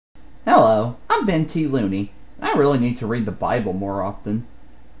Hello, I'm Benthelooney. I really need to read the Bible more often.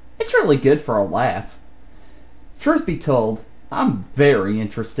 It's really good for a laugh. Truth be told, I'm very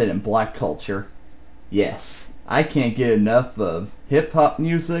interested in black culture. Yes, I can't get enough of hip-hop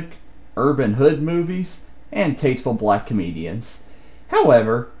music, urban hood movies, and tasteful black comedians.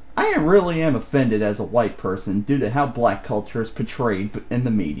 However, I really am offended as a white person due to how black culture is portrayed in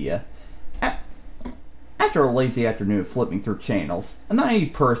the media. After a lazy afternoon flipping through channels, a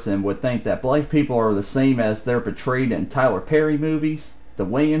naive person would think that black people are the same as they're portrayed in Tyler Perry movies, the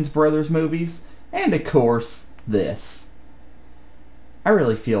Wayans Brothers movies, and of course, this. I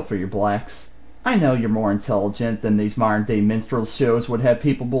really feel for you blacks. I know you're more intelligent than these modern day minstrel shows would have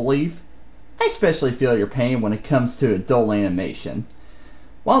people believe. I especially feel your pain when it comes to adult animation.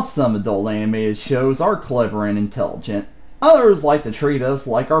 While some adult animated shows are clever and intelligent, others like to treat us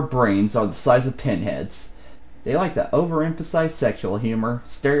like our brains are the size of pinheads. They like to overemphasize sexual humor,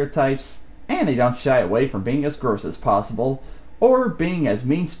 stereotypes, and they don't shy away from being as gross as possible, or being as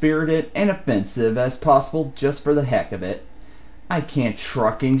mean-spirited and offensive as possible just for the heck of it. I can't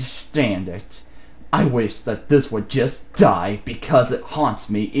trucking stand it. I wish that this would just die because it haunts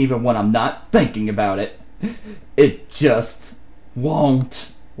me even when I'm not thinking about it. It just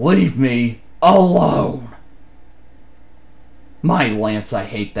won't leave me alone. My Lance, I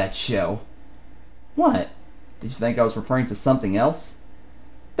hate that show. What? Did you think I was referring to something else?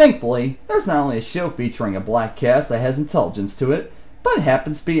 Thankfully, there's not only a show featuring a black cast that has intelligence to it, but it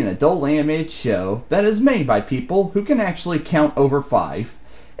happens to be an adult animated show that is made by people who can actually count over 5.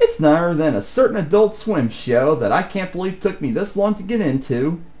 It's none other than a certain Adult Swim show that I can't believe took me this long to get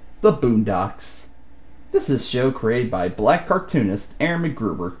into, the Boondocks. This is a show created by black cartoonist Aaron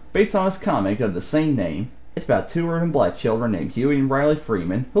McGruber, based on his comic of the same name. It's about 2 urban black children named Huey and Riley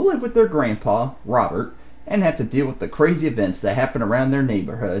Freeman who live with their grandpa, Robert, and have to deal with the crazy events that happen around their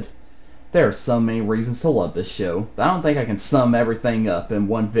neighborhood. There are so many reasons to love this show that I don't think I can sum everything up in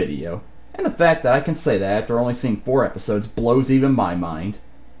one video, and the fact that I can say that after only seeing 4 episodes blows even my mind.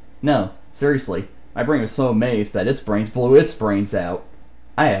 No, seriously, my brain was so amazed that its brains blew its brains out.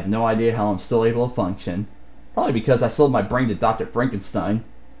 I have no idea how I'm still able to function. Probably because I sold my brain to Dr. Frankenstein.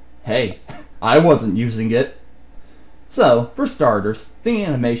 Hey, I wasn't using it. So, for starters, the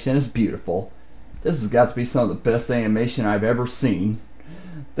animation is beautiful. This has got to be some of the best animation I've ever seen.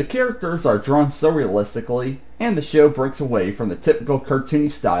 The characters are drawn so realistically, and the show breaks away from the typical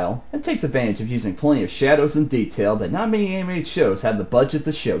cartoony style and takes advantage of using plenty of shadows and detail that not many animated shows have the budget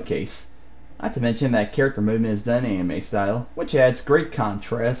to showcase. Not to mention that character movement is done in anime style, which adds great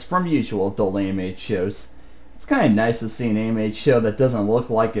contrast from usual adult animated shows. It's kind of nice to see an animated show that doesn't look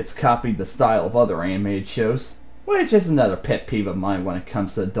like it's copied the style of other animated shows, which is another pet peeve of mine when it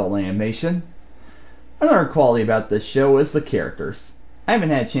comes to adult animation. Another quality about this show is the characters. I haven't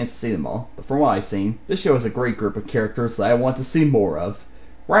had a chance to see them all, but from what I've seen, this show is a great group of characters that I want to see more of.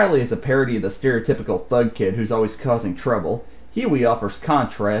 Riley is a parody of the stereotypical thug kid who's always causing trouble. Huey offers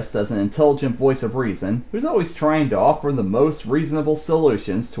contrast as an intelligent voice of reason, who's always trying to offer the most reasonable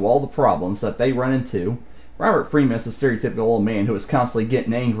solutions to all the problems that they run into. Robert Freeman is a stereotypical old man who is constantly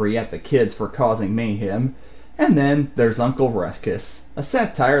getting angry at the kids for causing mayhem. And then there's Uncle Ruckus, a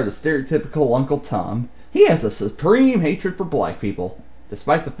satire of the stereotypical Uncle Tom. He has a supreme hatred for black people,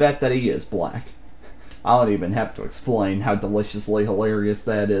 despite the fact that he is black. I don't even have to explain how deliciously hilarious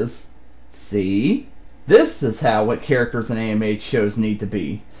that is. See? This is how what characters in animated shows need to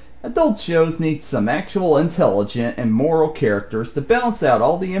be. Adult shows need some actual intelligent and moral characters to balance out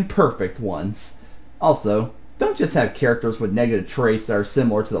all the imperfect ones. Also, don't just have characters with negative traits that are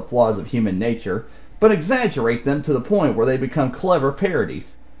similar to the flaws of human nature, but exaggerate them to the point where they become clever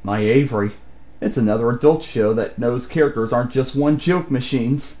parodies. My Avery. It's another adult show that knows characters aren't just one-joke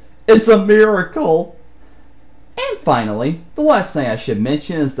machines. It's a miracle! And finally, the last thing I should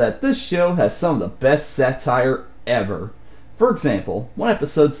mention is that this show has some of the best satire ever. For example, one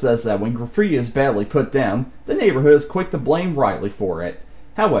episode says that when graffiti is badly put down, the neighborhood is quick to blame Riley for it.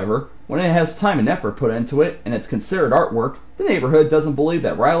 However, when it has time and effort put into it, and it's considered artwork, the neighborhood doesn't believe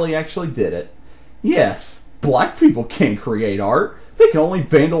that Riley actually did it. Yes, black people can't create art. They can only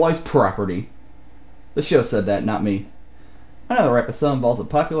vandalize property. The show said that, not me. Another episode involves a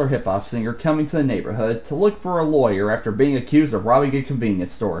popular hip-hop singer coming to the neighborhood to look for a lawyer after being accused of robbing a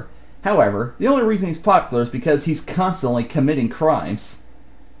convenience store. However, the only reason he's popular is because he's constantly committing crimes.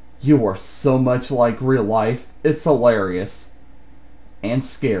 You are so much like real life, it's hilarious. And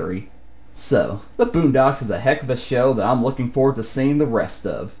scary. So, The Boondocks is a heck of a show that I'm looking forward to seeing the rest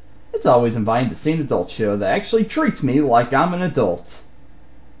of. It's always inviting to see an adult show that actually treats me like I'm an adult.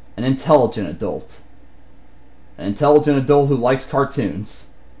 An intelligent adult. An intelligent adult who likes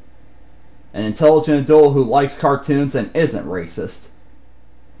cartoons. An intelligent adult who likes cartoons and isn't racist.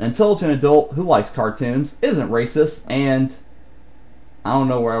 An intelligent adult who likes cartoons, isn't racist, and I don't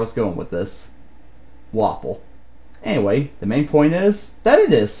know where I was going with this. Waffle. Anyway, the main point is that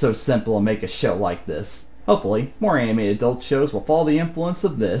it is so simple to make a show like this. Hopefully, more animated adult shows will follow the influence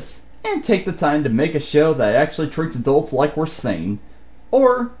of this and take the time to make a show that actually treats adults like we're sane.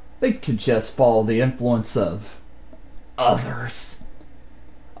 Or they could just follow the influence of others.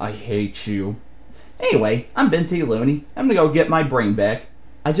 I hate you. Anyway, I'm Benthelooney. I'm gonna go get my brain back.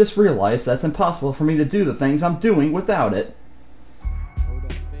 I just realized that's impossible for me to do the things I'm doing without it. Hold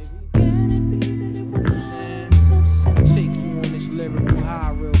up, baby. Take you on this lyrical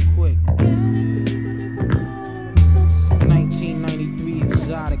high real quick. 1993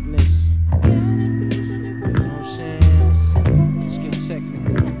 exotic